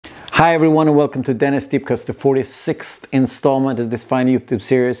Hi everyone and welcome to Dennis Deep Cuts, the 46th installment of this fine YouTube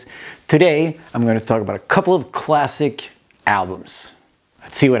series. Today I'm going to talk about a couple of classic albums.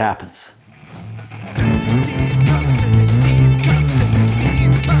 Let's see what happens.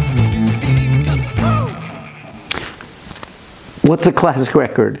 What's a classic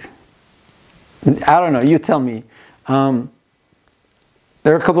record? I don't know, you tell me. There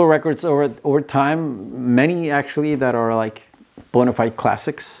are a couple of records over time, many actually, that are like bona fide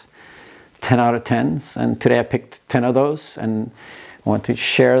classics. 10 out of 10s, and today I picked 10 of those and I want to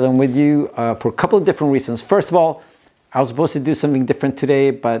share them with you for a couple of different reasons. First of all, I was supposed to do something different today,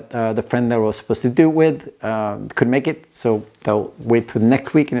 but the friend that I was supposed to do it with couldn't make it, so they'll wait till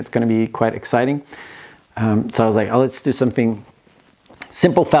next week and it's going to be quite exciting. So I was like, oh, let's do something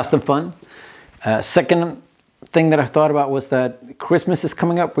simple, fast and fun. Second thing that I thought about was that Christmas is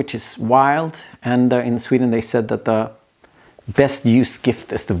coming up, which is wild, and in Sweden they said that the best used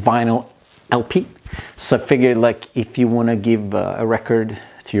gift is the vinyl LP. So I figured, like, if you want to give a record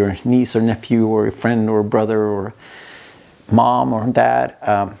to your niece or nephew or a friend or brother or mom or dad,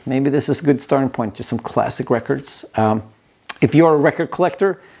 maybe this is a good starting point, just some classic records. If you're a record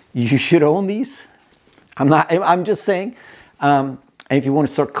collector, you should own these. I'm just saying. And if you want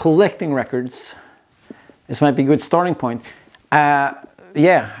to start collecting records, this might be a good starting point.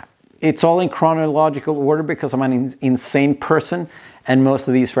 Yeah, it's all in chronological order because I'm an insane person. And most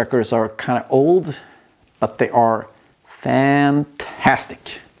of these records are kind of old, but they are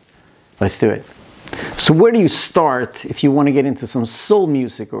fantastic. Let's do it. So where do you start if you want to get into some soul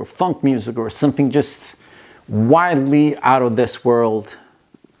music or funk music or something just wildly out of this world?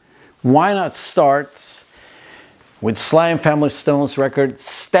 Why not start with Sly and Family Stone's record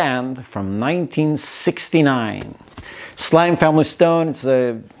Stand from 1969. Sly and Family Stone is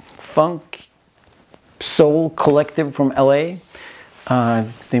a funk soul collective from LA.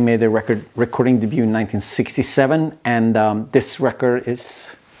 They made their recording debut in 1967, and this record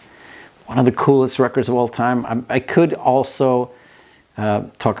is one of the coolest records of all time. I could also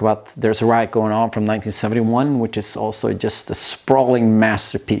talk about There's a Riot Going On from 1971, which is also just a sprawling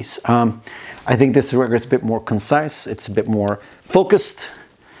masterpiece. I think this record is a bit more concise, it's a bit more focused,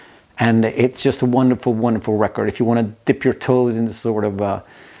 and it's just a wonderful, wonderful record. If you want to dip your toes into sort of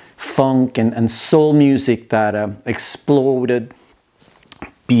funk and soul music that exploded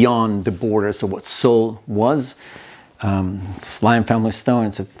beyond the borders of what soul was, Sly and Family Stone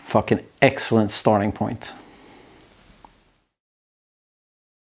is a fucking excellent starting point.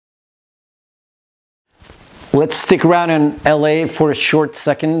 Let's stick around in LA for a short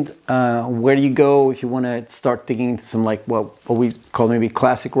second. Where do you go if you want to start digging into some, like, what we call maybe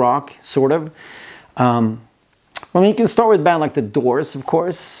classic rock, sort of? Well, you can start with a band like The Doors, of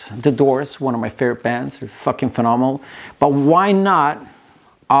course. The Doors, one of my favorite bands, they're fucking phenomenal. But why not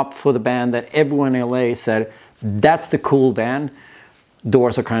opt for the band that everyone in LA said, that's the cool band?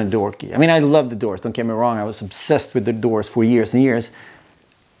 Doors are kind of dorky. I mean, I love The Doors, don't get me wrong. I was obsessed with The Doors for years and years.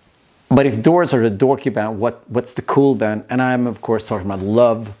 But if Doors are the dorky band, what's the cool band? And I'm, of course, talking about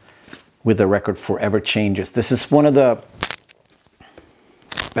Love with the record Forever Changes. This is one of the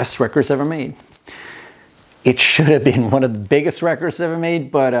best records ever made. It should have been one of the biggest records ever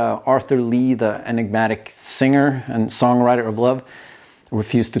made, but Arthur Lee, the enigmatic singer and songwriter of Love,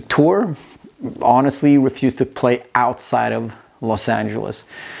 refused to tour, honestly refused to play outside of Los Angeles.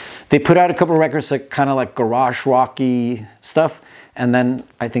 They put out a couple of records that kind of like garage rocky stuff, and then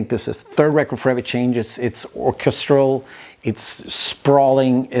I think this is the third record, Forever Changes. It's orchestral, it's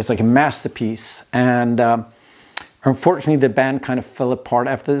sprawling, it's like a masterpiece, and unfortunately the band kind of fell apart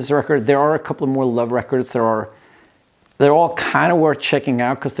after this record. There are a couple of more Love records. They're all kind of worth checking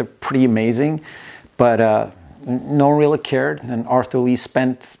out because they're pretty amazing, but no one really cared, and Arthur Lee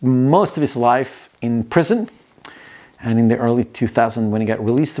spent most of his life in prison, and in the early 2000s when he got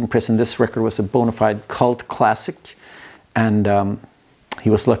released from prison, this record was a bona fide cult classic, and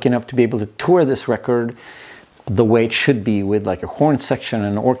he was lucky enough to be able to tour this record the way it should be, with like a horn section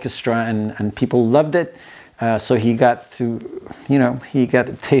and an orchestra, and people loved it. So he got to, he got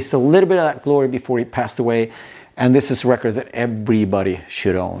to taste a little bit of that glory before he passed away, and this is a record that everybody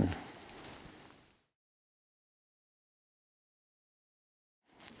should own.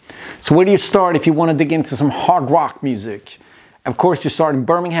 So where do you start if you want to dig into some hard rock music? Of course, you start in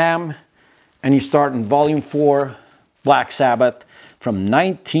Birmingham, and you start in Volume 4, Black Sabbath, from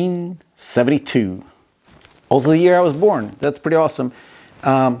 1972. Also the year I was born. That's pretty awesome.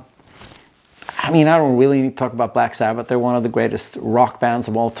 I mean, I don't really need to talk about Black Sabbath. They're one of the greatest rock bands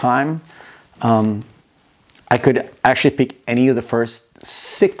of all time. I could actually pick any of the first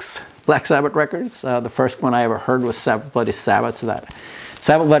 6 Black Sabbath records. The first one I ever heard was Bloody Sabbath, so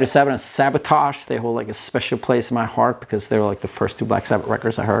Sabbath, Letter 7 and Sabotage, they hold like a special place in my heart because they were like the first two Black Sabbath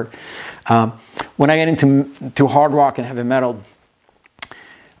records I heard. When I get into hard rock and heavy metal,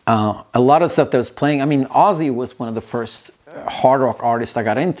 a lot of stuff that was playing, I mean, Ozzy was one of the first hard rock artists I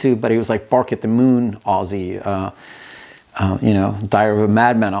got into, but he was like Bark at the Moon Ozzy, you know, Diary of a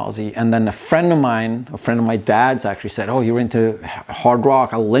Madman Ozzy. And then a friend of my dad's actually said, oh, you're into hard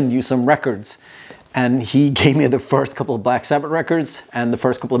rock, I'll lend you some records. And he gave me the first couple of Black Sabbath records and the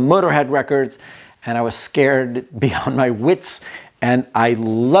first couple of Motorhead records, and I was scared beyond my wits, and I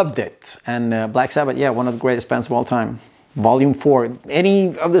loved it. And Black Sabbath, yeah, one of the greatest bands of all time. Volume 4,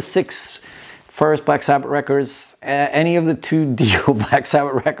 any of the 6 first Black Sabbath records, any of the 2 Dio Black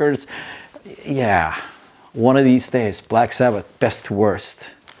Sabbath records, yeah, one of these days, Black Sabbath, best to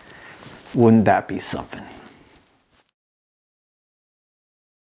worst. Wouldn't that be something?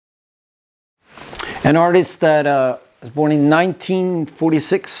 An artist that was born in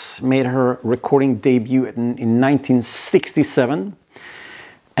 1946, made her recording debut in 1967.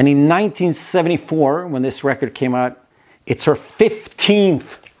 And in 1974, when this record came out, it's her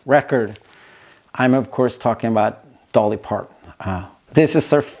 15th record. I'm, of course, talking about Dolly Parton. This is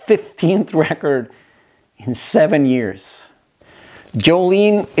her 15th record in 7 years.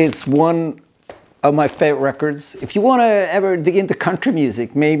 Jolene is one of my favorite records. If you want to ever dig into country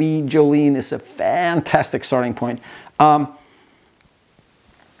music, maybe Jolene is a fantastic starting point.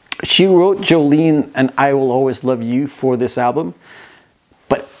 She wrote Jolene and I Will Always Love You for this album,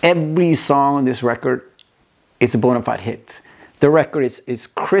 but every song on this record is a bona fide hit. The record is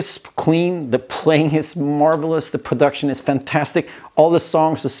crisp, clean, the playing is marvelous, the production is fantastic, all the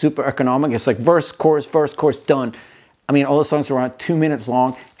songs are super economic. It's like verse, chorus, done. I mean, all the songs are around 2 minutes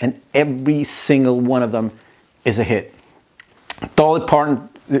long, and every single one of them is a hit. Dolly Parton,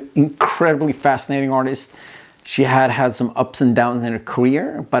 incredibly fascinating artist. She had some ups and downs in her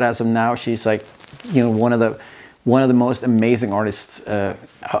career, but as of now, she's like, you know, one of the most amazing artists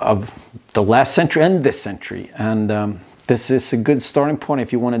of the last century and this century. And this is a good starting point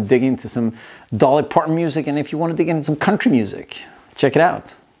if you want to dig into some Dolly Parton music, and if you want to dig into some country music. Check it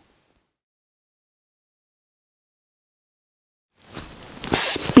out.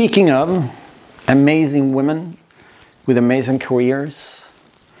 Speaking of amazing women with amazing careers,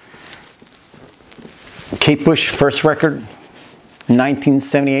 Kate Bush, first record,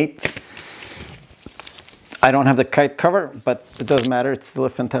 1978. I don't have the kite cover, but it doesn't matter. It's still a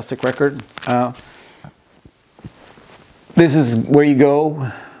fantastic record. This is where you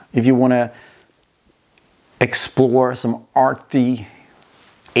go if you want to explore some arty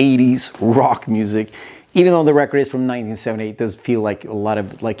 80s rock music. Even though the record is from 1978, it does feel like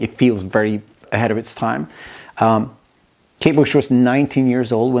it feels very ahead of its time. Kate Bush was 19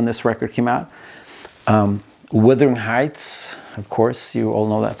 years old when this record came out. Wuthering Heights, of course, you all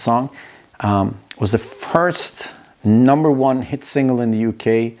know that song, was the first #1 hit single in the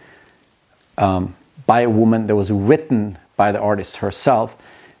UK by a woman that was written by the artist herself,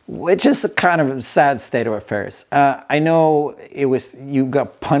 which is a kind of a sad state of affairs. I know you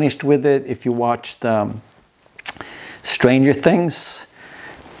got punished with it if you watched Stranger Things,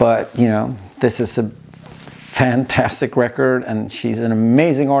 but you know, this is a fantastic record, and she's an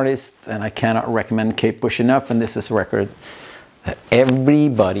amazing artist, and I cannot recommend Kate Bush enough, and this is a record that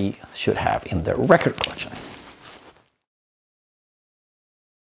everybody should have in their record collection.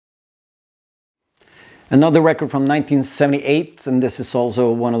 Another record from 1978, and this is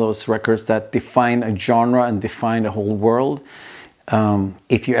also one of those records that define a genre and define a whole world.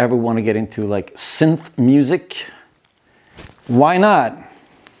 If you ever want to get into like synth music, why not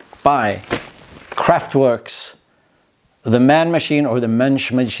buy Kraftwerk's The Man Machine or The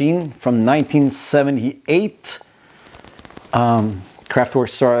Mensch Machine from 1978.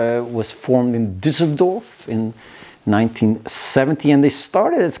 Kraftwerk was formed in Düsseldorf in 1970, and they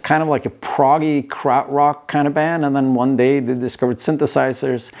started as kind of like a proggy krautrock kind of band, and then one day they discovered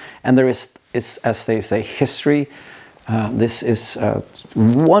synthesizers, and there is as they say, history. This is a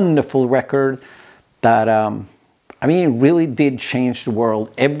wonderful record that I mean, it really did change the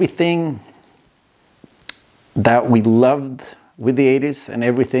world. Everything that we loved with the 80s and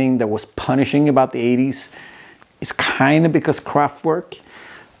everything that was punishing about the 80s is kind of because Kraftwerk.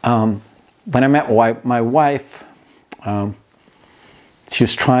 When I met my wife, she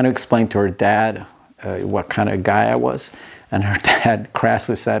was trying to explain to her dad what kind of guy I was, and her dad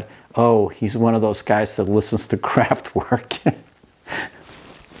crassly said, "Oh, he's one of those guys that listens to Kraftwerk."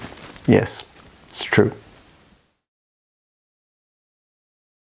 Yes, it's true.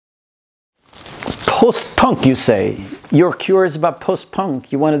 Post-punk, you say. You're curious about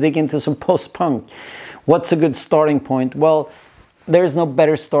post-punk. You want to dig into some post-punk. What's a good starting point? Well, there's no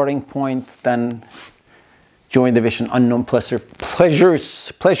better starting point than Joy Division, Unknown Pleasure,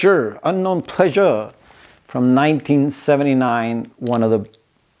 Unknown Pleasure from 1979, one of the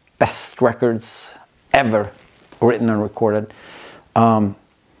best records ever written and recorded.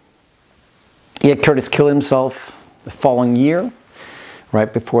 Curtis killed himself the following year,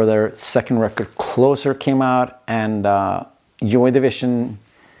 right before their second record, Closer, came out, and Joy Division,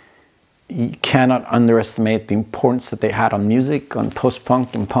 you cannot underestimate the importance that they had on music, on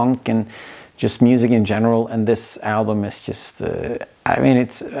post-punk and punk, and just music in general. And this album is just, I mean,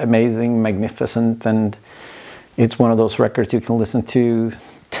 it's amazing, magnificent, and it's one of those records you can listen to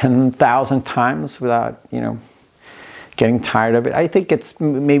 10,000 times without, you know, getting tired of it. I think it's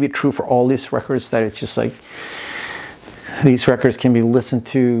maybe true for all these records, that it's just like these records can be listened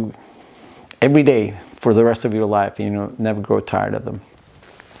to every day for the rest of your life, you know, never grow tired of them.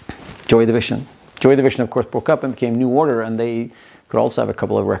 Joy Division. Joy Division, of course, broke up and became New Order, and they could also have a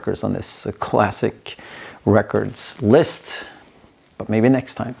couple of records on this classic records list, but maybe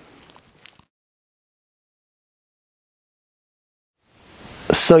next time.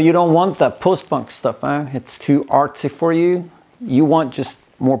 So you don't want that post-punk stuff, huh? It's too artsy for you. You want just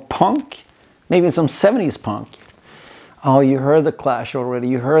more punk, maybe some 70s punk. Oh, you heard the Clash already.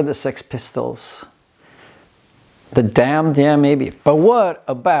 You heard the Sex Pistols. The Damned, yeah, maybe. But what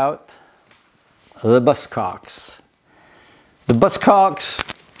about the Buzzcocks? The Buzzcocks,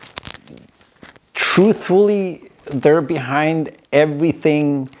 truthfully, they're behind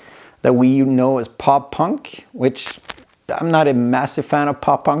everything that we know as pop punk, which I'm not a massive fan of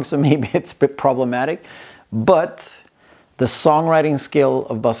pop punk, so maybe it's a bit problematic. But the songwriting skill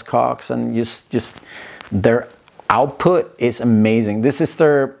of Buzzcocks and just their output is amazing. This is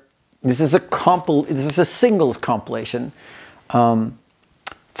a singles compilation.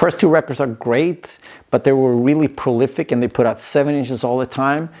 First two records are great, but they were really prolific and they put out 7 inches all the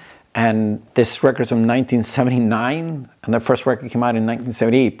time. And this record's from 1979, and their first record came out in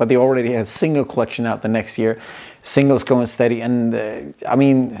 1978, but they already had a single collection out the next year. Singles going steady, and I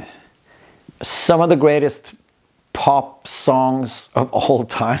mean, some of the greatest pop songs of all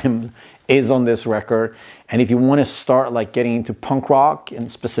time is on this record. And if you want to start like getting into punk rock, and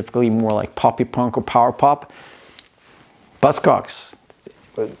specifically more like poppy punk or power pop, Buzzcocks,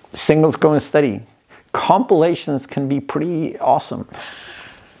 Singles Going Steady. Compilations can be pretty awesome.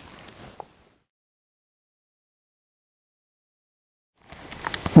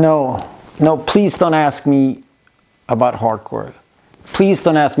 No, please don't ask me about hardcore. Please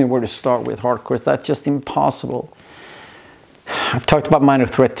don't ask me where to start with hardcore. That's just impossible. I've talked about Minor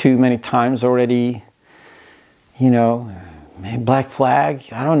Threat 2 many times already. You know, Black Flag,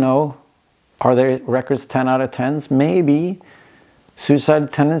 I don't know. Are their records 10 out of 10s? Maybe. Suicidal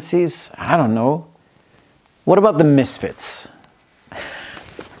Tendencies, I don't know. What about the Misfits?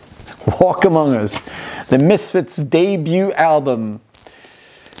 Walk Among Us. The Misfits' debut album.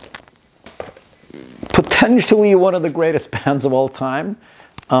 Potentially one of the greatest bands of all time.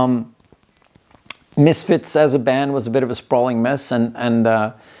 Misfits as a band was a bit of a sprawling mess, and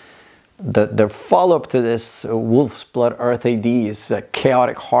the follow-up to this, Wolf's Blood Earth AD, is a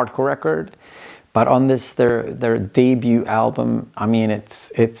chaotic hardcore record. But on this, their debut album, I mean,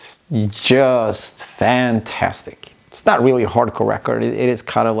 it's just fantastic. It's not really a hardcore record. It is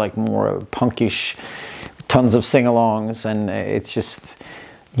kind of like more punkish, tons of sing-alongs, and it's just,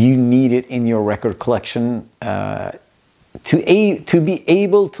 you need it in your record collection to be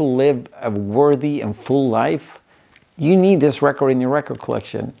able to live a worthy and full life. You need this record in your record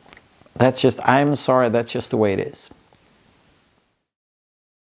collection. That's just, I'm sorry, that's just the way it is.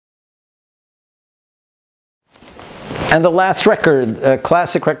 And the last record,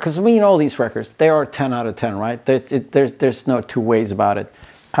 classic record, because we know these records, they are 10 out of 10, right? There's no two ways about it.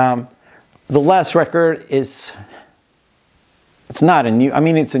 The last record is, it's not a new, I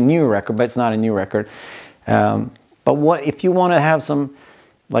mean, it's a new record, but it's not a new record. But what if you want to have some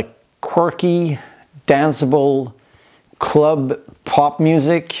like quirky, danceable club pop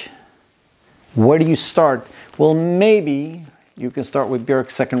music, where do you start? Well, maybe you can start with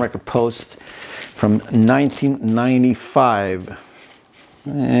Björk's second record, Post, from 1995.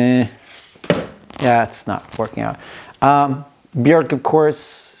 Yeah, it's not working out. Björk, of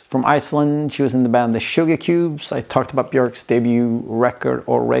course, from Iceland. She was in the band The Sugar Cubes. I talked about Björk's debut record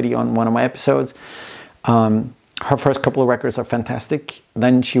already on one of my episodes. Her first couple of records are fantastic.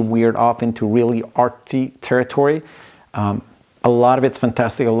 Then she veered off into really arty territory. A lot of it's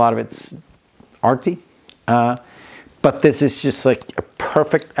fantastic, a lot of it's arty. But this is just like a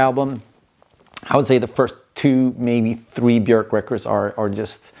perfect album. I would say the first 2, maybe 3 Björk records are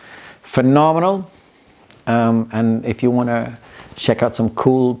just phenomenal. And if you want to check out some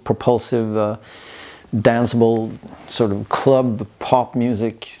cool, propulsive, danceable sort of club pop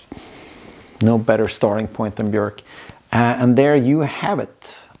music. No better starting point than Björk. And there you have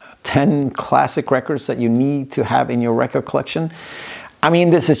it. 10 classic records that you need to have in your record collection. I mean,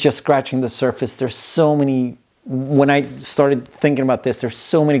 this is just scratching the surface. There's so many, when I started thinking about this, there's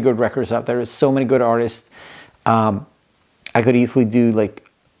so many good records out there. There's so many good artists. I could easily do like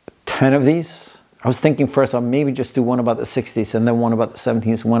 10 of these. I was thinking first I'll maybe just do one about the 60s and then one about the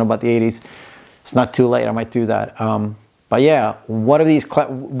 70s, one about the 80s. It's not too late, I might do that. But yeah, what of these,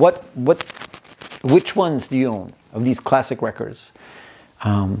 which ones do you own of these classic records?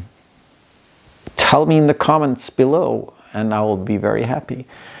 Tell me in the comments below and I will be very happy.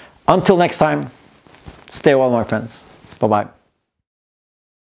 Until next time, stay well, my friends. Bye-bye.